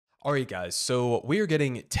All right, guys, so we are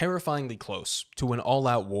getting terrifyingly close to an all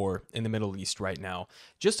out war in the Middle East right now.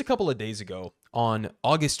 Just a couple of days ago, on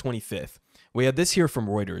August 25th, we had this here from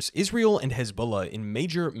Reuters: Israel and Hezbollah in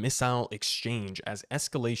major missile exchange as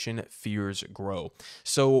escalation fears grow.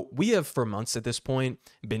 So, we have for months at this point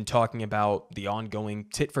been talking about the ongoing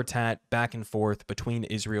tit for tat back and forth between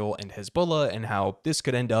Israel and Hezbollah and how this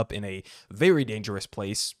could end up in a very dangerous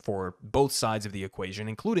place for both sides of the equation,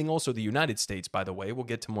 including also the United States, by the way. We'll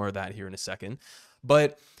get to more of that here in a second.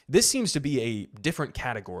 But this seems to be a different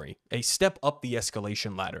category, a step up the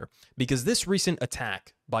escalation ladder, because this recent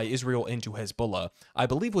attack by Israel into Hezbollah, I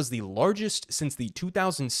believe, was the largest since the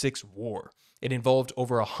 2006 war. It involved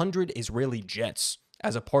over 100 Israeli jets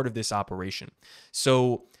as a part of this operation.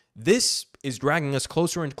 So this is dragging us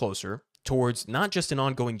closer and closer towards not just an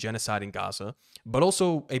ongoing genocide in Gaza, but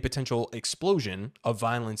also a potential explosion of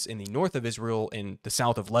violence in the north of Israel, in the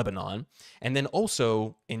south of Lebanon. And then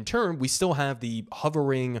also, in turn, we still have the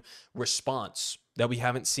hovering response that we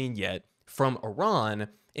haven't seen yet from Iran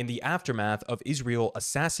in the aftermath of Israel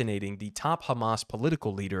assassinating the top Hamas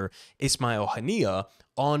political leader, Ismail Haniyeh,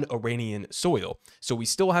 on Iranian soil. So we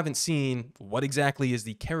still haven't seen what exactly is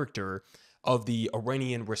the character of the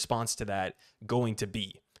Iranian response to that going to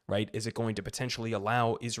be. Right? Is it going to potentially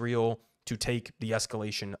allow Israel to take the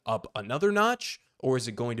escalation up another notch? Or is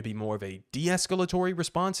it going to be more of a de-escalatory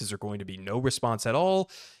response? Is there going to be no response at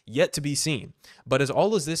all? Yet to be seen. But as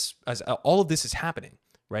all of this is happening,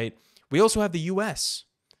 right? We also have the US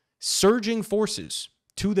surging forces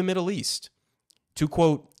to the Middle East to,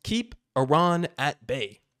 quote, keep Iran at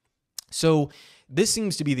bay. So this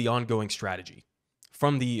seems to be the ongoing strategy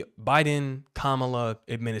from the Biden-Kamala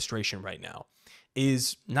administration right now.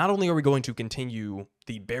 Is not only are we going to continue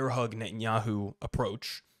the bear hug Netanyahu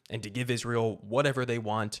approach and to give Israel whatever they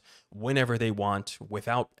want, whenever they want,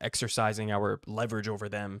 without exercising our leverage over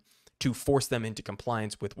them to force them into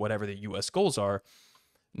compliance with whatever the U.S. goals are,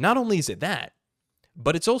 not only is it that,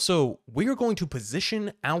 but it's also we are going to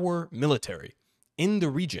position our military in the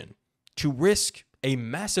region to risk a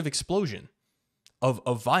massive explosion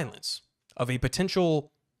of violence, of a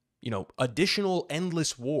potential, additional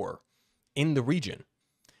endless war in the region.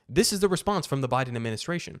 This is the response from the Biden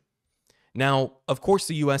administration. Now, of course,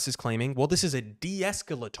 the U.S. is claiming, well, this is a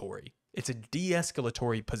de-escalatory. It's a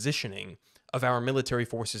de-escalatory positioning of our military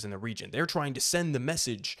forces in the region. They're trying to send the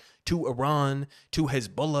message to Iran, to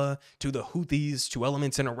Hezbollah, to the Houthis, to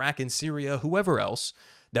elements in Iraq and Syria, whoever else,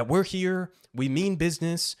 that we're here, we mean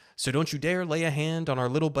business, so don't you dare lay a hand on our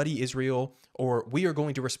little buddy Israel, or we are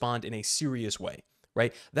going to respond in a serious way,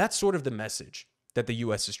 right? That's sort of the message that the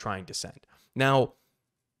U.S. is trying to send. Now,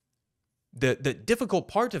 the difficult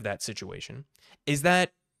part of that situation is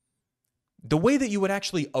that the way that you would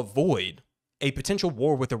actually avoid a potential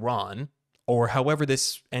war with Iran, or however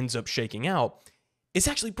this ends up shaking out, is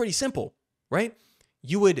actually pretty simple, right?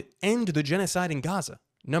 You would end the genocide in Gaza,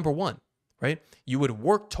 number one, right? You would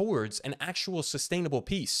work towards an actual sustainable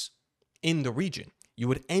peace in the region. You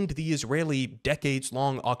would end the Israeli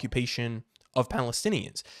decades-long occupation of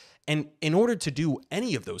Palestinians. And in order to do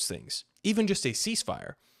any of those things, even just a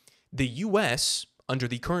ceasefire, the U.S., under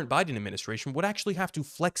the current Biden administration, would actually have to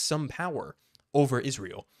flex some power over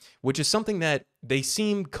Israel, which is something that they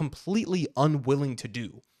seem completely unwilling to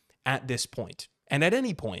do at this point, and at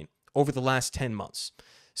any point over the last 10 months.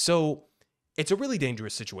 So it's a really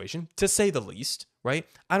dangerous situation, to say the least, right?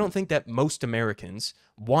 I don't think that most Americans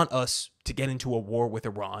want us to get into a war with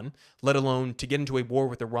Iran, let alone to get into a war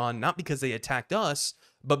with Iran, not because they attacked us,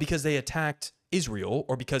 but because they attacked Israel,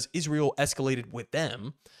 or because Israel escalated with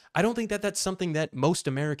them. I don't think that that's something that most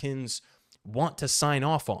Americans want to sign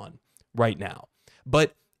off on right now.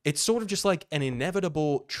 But it's sort of just like an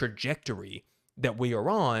inevitable trajectory that we are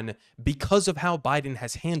on because of how Biden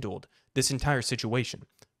has handled this entire situation,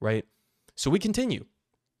 right? So we continue,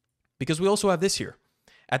 because we also have this here.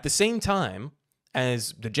 At the same time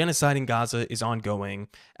as the genocide in Gaza is ongoing,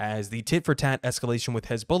 as the tit-for-tat escalation with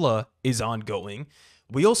Hezbollah is ongoing,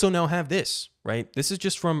 we also now have this, right? This is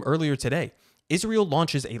just from earlier today. Israel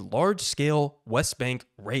launches a large-scale West Bank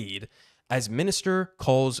raid as minister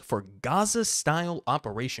calls for Gaza-style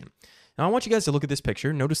operation. Now, I want you guys to look at this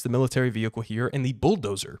picture. Notice the military vehicle here and the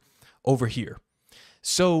bulldozer over here.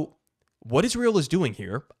 So what Israel is doing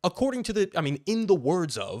here, according to in the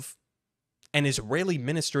words of an Israeli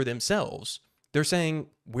minister themselves, they're saying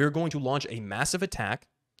we're going to launch a massive attack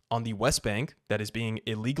on the West Bank that is being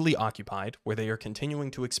illegally occupied, where they are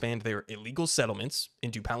continuing to expand their illegal settlements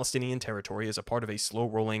into Palestinian territory as a part of a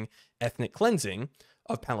slow-rolling ethnic cleansing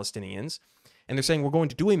of Palestinians. And they're saying we're going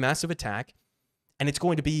to do a massive attack, and it's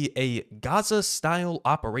going to be a Gaza-style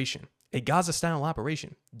operation. a Gaza-style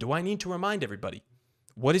operation. Do I need to remind everybody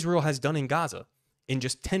what Israel has done in Gaza in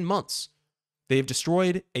just 10 months? They have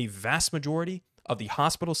destroyed a vast majority of the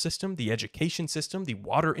hospital system, the education system, the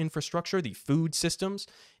water infrastructure, the food systems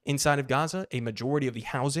inside of Gaza, a majority of the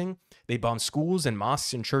housing. They bombed schools and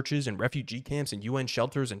mosques and churches and refugee camps and UN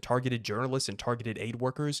shelters and targeted journalists and targeted aid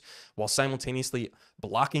workers while simultaneously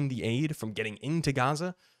blocking the aid from getting into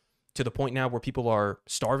Gaza, to the point now where people are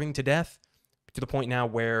starving to death, to the point now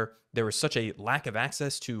where there is such a lack of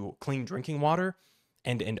access to clean drinking water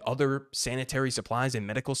and other sanitary supplies and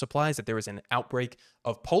medical supplies that there is an outbreak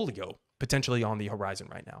of polio potentially on the horizon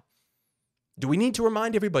right now. Do we need to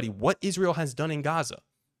remind everybody what Israel has done in Gaza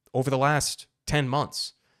over the last 10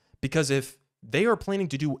 months? Because if they are planning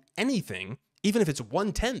to do anything, even if it's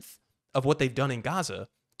 1/10 of what they've done in Gaza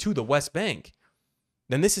to the West Bank,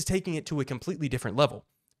 then this is taking it to a completely different level,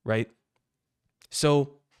 right?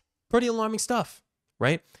 So pretty alarming stuff,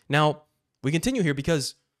 right? Now, we continue here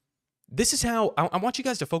because this is how, I want you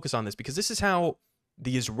guys to focus on this, because this is how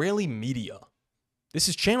the Israeli media, this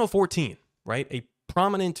is Channel 14, right? A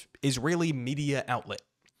prominent Israeli media outlet.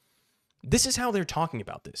 This is how they're talking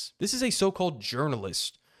about this. This is a so-called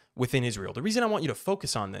journalist within Israel. The reason I want you to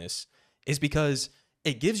focus on this is because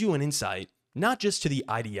it gives you an insight, not just to the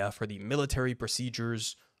IDF or the military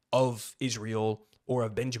procedures of Israel or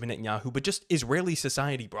of Benjamin Netanyahu, but just Israeli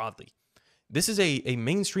society broadly. This is a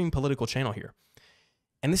mainstream political channel here.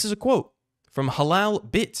 And this is a quote from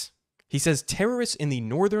Halal Bit. He says, terrorists in the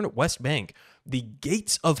northern West Bank, the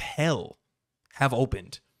gates of hell have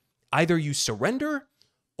opened. Either you surrender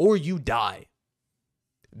or you die.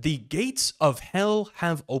 The gates of hell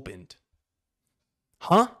have opened.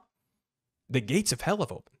 Huh? The gates of hell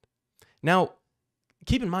have opened. Now,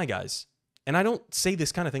 keep in mind, guys, and I don't say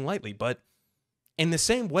this kind of thing lightly, but in the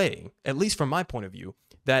same way, at least from my point of view,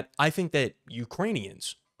 that I think that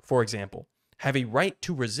Ukrainians, for example, have a right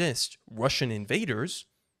to resist Russian invaders,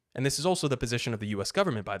 and this is also the position of the US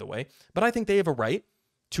government, by the way, but I think they have a right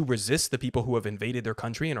to resist the people who have invaded their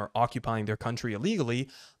country and are occupying their country illegally.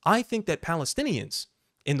 I think that Palestinians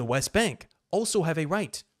in the West Bank also have a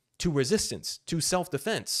right to resistance, to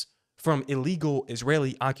self-defense from illegal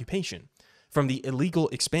Israeli occupation, from the illegal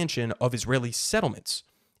expansion of Israeli settlements,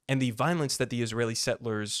 and the violence that the Israeli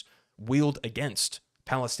settlers wield against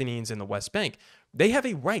Palestinians in the West Bank. They have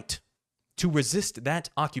a right to resist that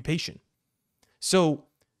occupation. So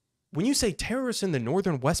when you say terrorists in the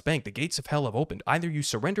northern West Bank, the gates of hell have opened, either you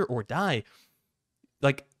surrender or die,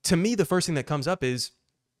 like, to me, the first thing that comes up is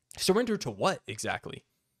surrender to what exactly?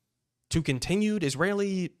 To continued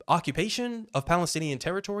Israeli occupation of Palestinian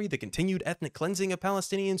territory, the continued ethnic cleansing of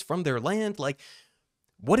Palestinians from their land? Like,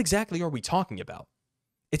 what exactly are we talking about?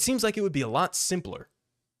 It seems like it would be a lot simpler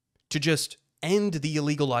to just end the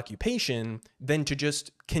illegal occupation than to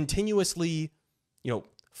just continuously,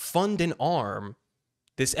 fund and arm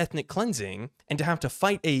this ethnic cleansing and to have to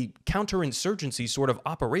fight a counterinsurgency sort of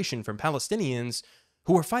operation from Palestinians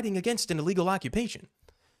who are fighting against an illegal occupation.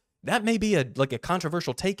 That may be a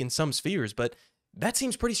controversial take in some spheres, but that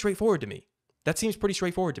seems pretty straightforward to me.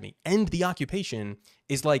 End the occupation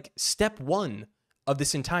is like step one of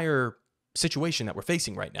this entire situation that we're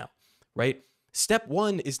facing right now, right? Step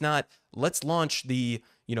one is not, let's launch the,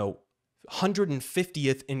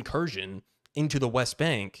 150th incursion into the West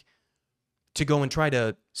Bank to go and try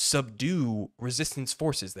to subdue resistance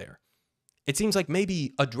forces there. It seems like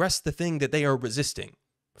maybe address the thing that they are resisting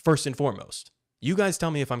first and foremost. You guys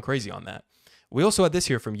tell me if I'm crazy on that. We also had this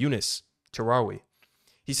here from Yunus Tarawi.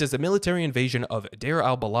 He says the military invasion of Deir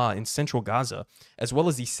al-Balah in central Gaza, as well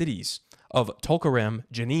as the cities of Tulkarem,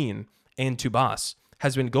 Jenin, and Tubas,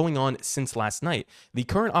 has been going on since last night. The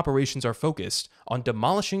current operations are focused on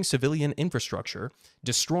demolishing civilian infrastructure,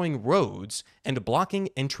 destroying roads, and blocking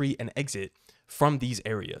entry and exit from these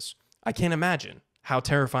areas. I can't imagine how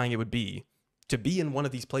terrifying it would be to be in one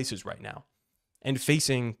of these places right now and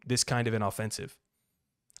facing this kind of an offensive.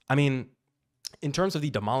 I mean, in terms of the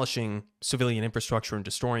demolishing civilian infrastructure and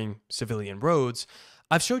destroying civilian roads,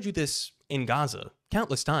 I've showed you this in Gaza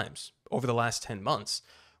countless times over the last 10 months,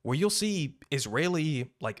 where you'll see Israeli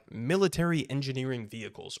military engineering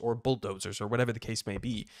vehicles or bulldozers or whatever the case may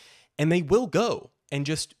be, and they will go and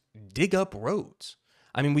just dig up roads.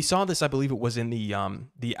 I mean, we saw this, I believe it was in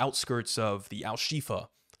the outskirts of the Al-Shifa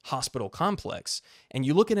hospital complex, and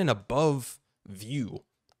you look at an above view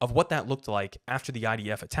of what that looked like after the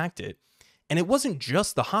IDF attacked it, and it wasn't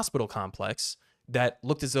just the hospital complex that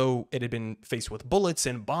looked as though it had been faced with bullets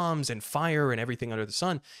and bombs and fire and everything under the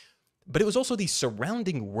sun, but it was also the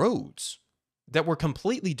surrounding roads that were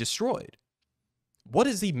completely destroyed. What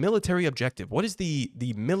is the military objective? What is the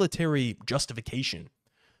military justification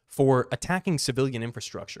for attacking civilian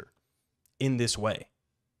infrastructure in this way?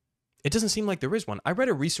 It doesn't seem like there is one. I read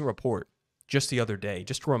a recent report just the other day,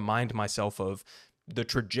 just to remind myself of the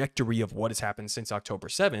trajectory of what has happened since October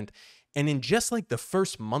 7th. And in just like the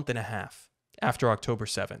first month and a half after October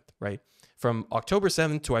 7th, right? From October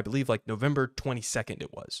 7th to I believe like November 22nd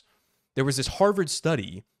there was this Harvard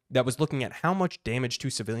study that was looking at how much damage to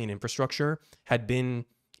civilian infrastructure had been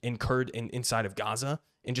incurred inside of Gaza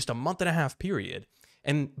in just a month and a half period.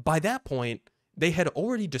 And by that point, they had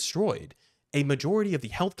already destroyed a majority of the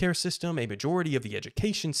healthcare system, a majority of the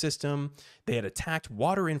education system. They had attacked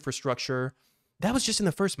water infrastructure. That was just in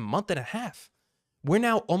the first month and a half. We're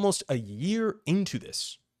now almost a year into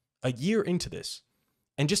this.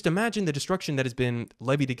 And just imagine the destruction that has been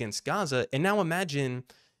levied against Gaza. And now imagine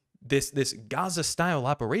this Gaza-style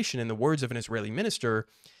operation, in the words of an Israeli minister,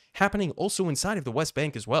 happening also inside of the West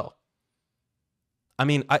Bank as well. I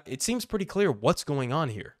mean, it seems pretty clear what's going on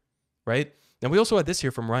here, right? Now, we also had this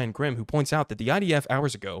here from Ryan Grimm, who points out that the IDF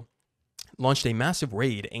hours ago launched a massive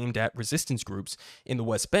raid aimed at resistance groups in the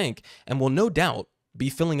West Bank and will no doubt be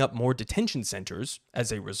filling up more detention centers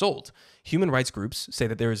as a result. Human rights groups say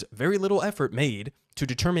that there is very little effort made to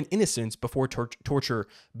determine innocence before torture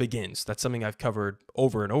begins. That's something I've covered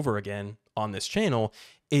over and over again on this channel,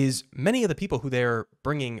 is many of the people who they're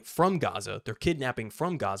bringing from Gaza, they're kidnapping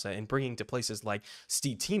from Gaza and bringing to places like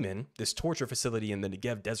Sde Timan, this torture facility in the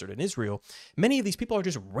Negev desert in Israel. Many of these people are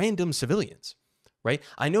just random civilians, right?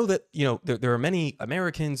 I know that, you know, there are many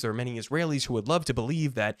Americans, there are many Israelis who would love to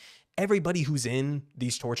believe that everybody who's in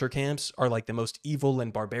these torture camps are like the most evil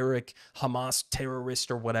and barbaric Hamas terrorist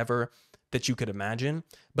or whatever that you could imagine.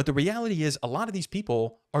 But the reality is a lot of these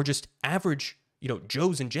people are just average, you know,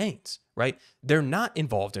 Joes and Janes, right? They're not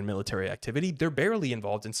involved in military activity. They're barely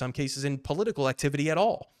involved in some cases in political activity at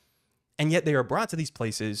all. And yet they are brought to these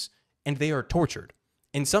places and they are tortured.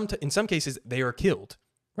 In some cases, they are killed,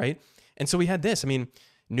 right? And so we had this. I mean,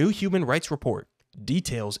 new human rights report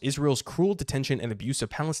details Israel's cruel detention and abuse of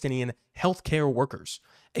Palestinian healthcare workers.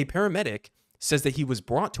 A paramedic says that he was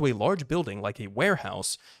brought to a large building like a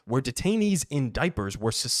warehouse where detainees in diapers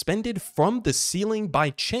were suspended from the ceiling by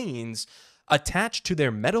chains attached to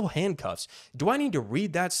their metal handcuffs. Do I need to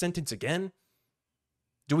read that sentence again?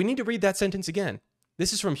 Do we need to read that sentence again?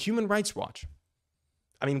 This is from Human Rights Watch.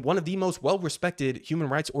 I mean, one of the most well-respected human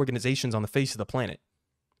rights organizations on the face of the planet.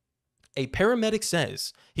 A paramedic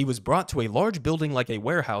says he was brought to a large building like a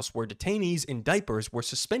warehouse where detainees in diapers were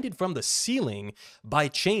suspended from the ceiling by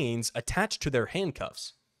chains attached to their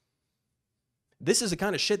handcuffs. This is the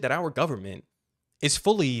kind of shit that our government is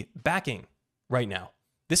fully backing right now.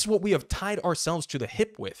 This is what we have tied ourselves to the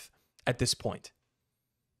hip with at this point.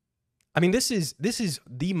 I mean, this is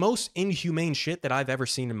the most inhumane shit that I've ever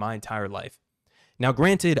seen in my entire life. Now,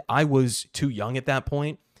 granted, I was too young at that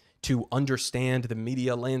point to understand the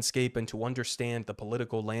media landscape and to understand the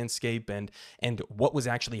political landscape and what was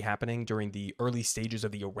actually happening during the early stages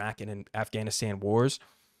of the Iraq and Afghanistan wars.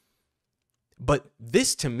 But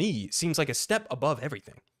this, to me, seems like a step above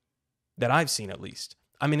everything that I've seen, at least.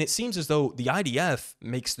 I mean, it seems as though the IDF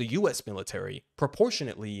makes the U.S. military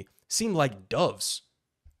proportionately seem like doves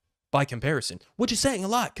by comparison, which is saying a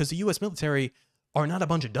lot because the U.S. military are not a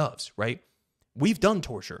bunch of doves, right? We've done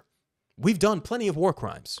torture. We've done plenty of war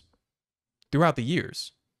crimes throughout the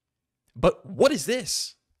years. But what is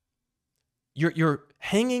this? You're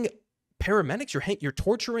hanging paramedics, you're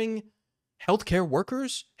torturing healthcare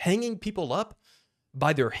workers, hanging people up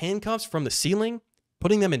by their handcuffs from the ceiling,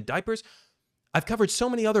 putting them in diapers. I've covered so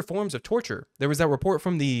many other forms of torture. There was that report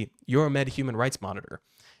from the Euromed Human Rights Monitor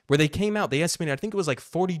where they came out, they estimated, I think it was like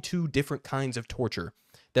 42 different kinds of torture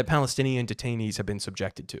that Palestinian detainees have been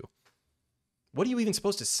subjected to. What are you even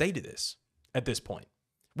supposed to say to this at this point?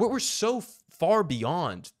 We're so far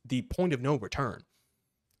beyond the point of no return.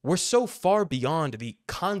 We're so far beyond the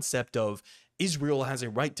concept of Israel has a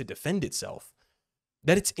right to defend itself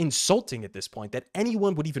that it's insulting at this point that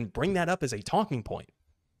anyone would even bring that up as a talking point.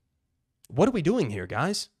 What are we doing here,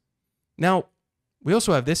 guys? Now, we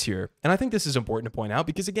also have this here, and I think this is important to point out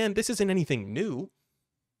because, again, this isn't anything new.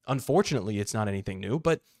 Unfortunately, it's not anything new,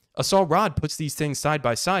 but Asal Rod puts these things side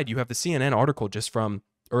by side. You have the CNN article just from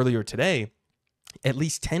earlier today. At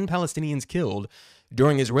least 10 Palestinians killed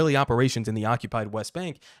during Israeli operations in the occupied West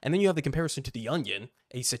Bank. And then you have the comparison to The Onion,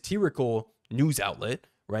 a satirical news outlet,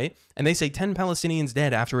 right? And they say 10 Palestinians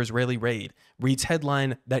dead after Israeli raid. Reads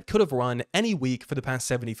headline that could have run any week for the past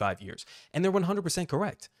 75 years. And they're 100%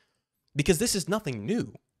 correct. Because this is nothing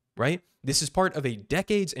new, right? This is part of a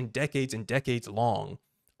decades and decades and decades long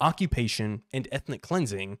occupation and ethnic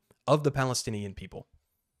cleansing of the Palestinian people.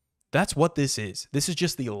 That's what this is. This is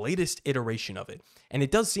just the latest iteration of it. And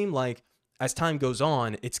it does seem like as time goes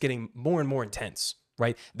on, it's getting more and more intense,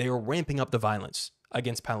 right? They are ramping up the violence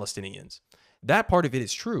against Palestinians. That part of it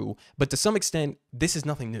is true, but to some extent, this is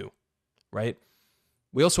nothing new, right?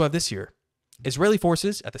 We also have this here. Israeli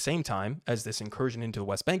forces, at the same time as this incursion into the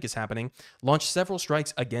West Bank is happening, launched several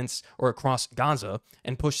strikes against or across Gaza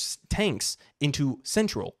and pushed tanks into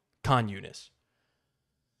central Khan Yunis.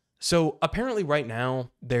 So apparently right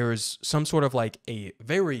now, there's some sort of like a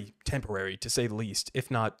very temporary, to say the least,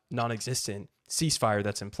 if not non-existent, ceasefire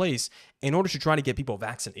that's in place in order to try to get people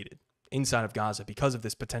vaccinated inside of Gaza because of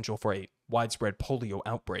this potential for a widespread polio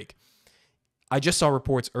outbreak. I just saw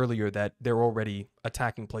reports earlier that they're already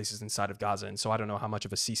attacking places inside of Gaza, and so I don't know how much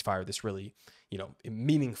of a ceasefire this really,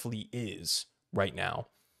 meaningfully is right now.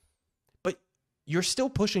 But you're still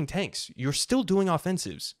pushing tanks. You're still doing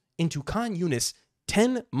offensives into Khan Yunis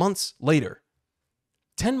 10 months later.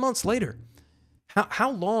 10 months later. How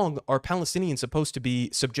long are Palestinians supposed to be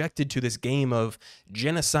subjected to this game of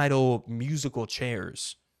genocidal musical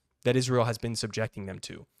chairs that Israel has been subjecting them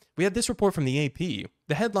to? We had this report from the AP.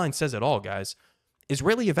 The headline says it all, guys.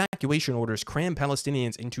 Israeli evacuation orders cram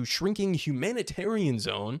Palestinians into shrinking humanitarian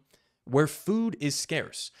zone where food is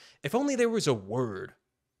scarce. If only there was a word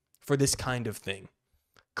for this kind of thing.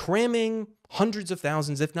 Cramming hundreds of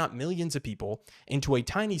thousands, if not millions of people into a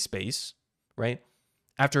tiny space, right?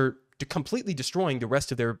 After completely destroying the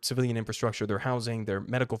rest of their civilian infrastructure, their housing, their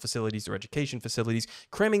medical facilities, their education facilities,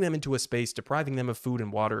 cramming them into a space, depriving them of food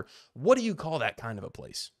and water. What do you call that kind of a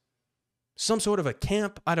place? Some sort of a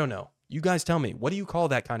camp? I don't know. You guys tell me. What do you call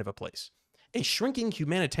that kind of a place? A shrinking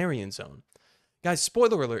humanitarian zone. Guys,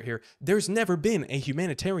 spoiler alert here. There's never been a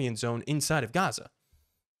humanitarian zone inside of Gaza.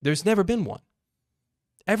 There's never been one.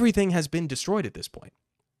 Everything has been destroyed at this point.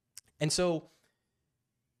 And so,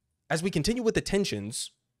 as we continue with the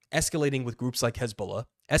tensions, escalating with groups like Hezbollah,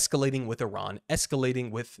 escalating with Iran,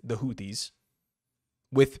 escalating with the Houthis,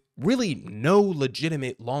 with really no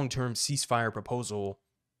legitimate long-term ceasefire proposal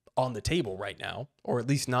on the table right now, or at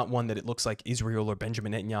least not one that it looks like Israel or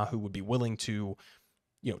Benjamin Netanyahu would be willing to,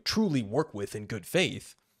 truly work with in good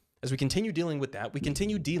faith. As we continue dealing with that, we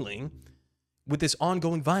continue dealing with this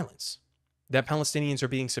ongoing violence that Palestinians are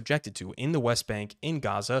being subjected to in the West Bank, in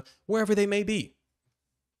Gaza, wherever they may be.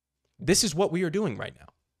 This is what we are doing right now.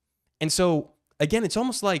 And so, again, it's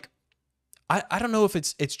almost like, I don't know if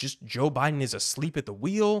it's just Joe Biden is asleep at the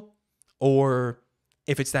wheel, or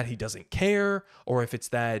if it's that he doesn't care, or if it's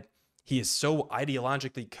that he is so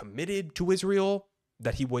ideologically committed to Israel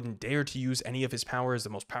that he wouldn't dare to use any of his power as the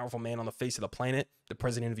most powerful man on the face of the planet, the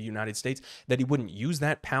president of the United States, that he wouldn't use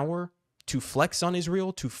that power to flex on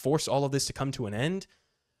Israel, to force all of this to come to an end.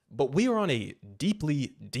 But we are on a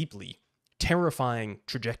deeply, deeply terrifying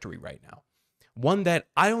trajectory right now. One that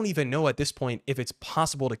I don't even know at this point if it's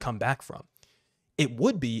possible to come back from. It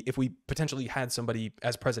would be if we potentially had somebody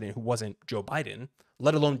as president who wasn't Joe Biden,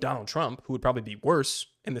 let alone Donald Trump, who would probably be worse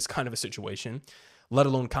in this kind of a situation, let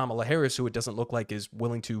alone Kamala Harris, who it doesn't look like is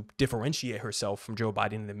willing to differentiate herself from Joe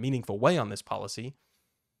Biden in a meaningful way on this policy.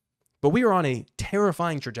 But we are on a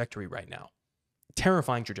terrifying trajectory right now.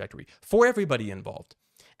 Terrifying trajectory for everybody involved.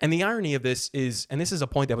 And the irony of this is, and this is a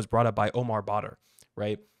point that was brought up by Omar Badr,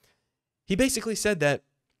 right? He basically said that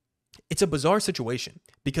it's a bizarre situation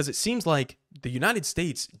because it seems like the United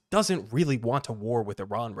States doesn't really want a war with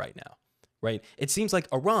Iran right now, right? It seems like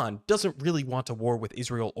Iran doesn't really want a war with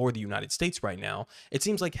Israel or the United States right now. It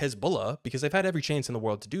seems like Hezbollah, because they've had every chance in the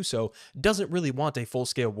world to do so, doesn't really want a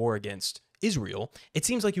full-scale war against Israel. It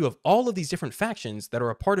seems like you have all of these different factions that are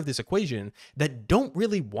a part of this equation that don't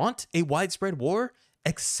really want a widespread war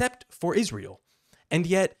except for Israel. And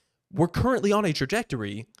yet we're currently on a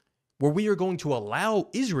trajectory where we are going to allow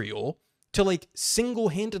Israel to like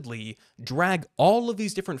single-handedly drag all of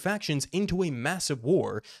these different factions into a massive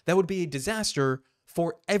war that would be a disaster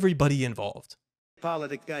for everybody involved.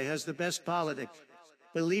 Politic guy has the best politics.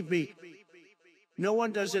 Believe me, no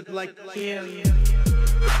one does it like him.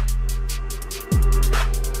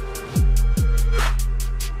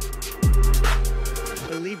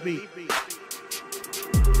 Believe me,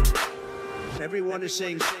 everyone is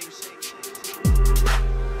saying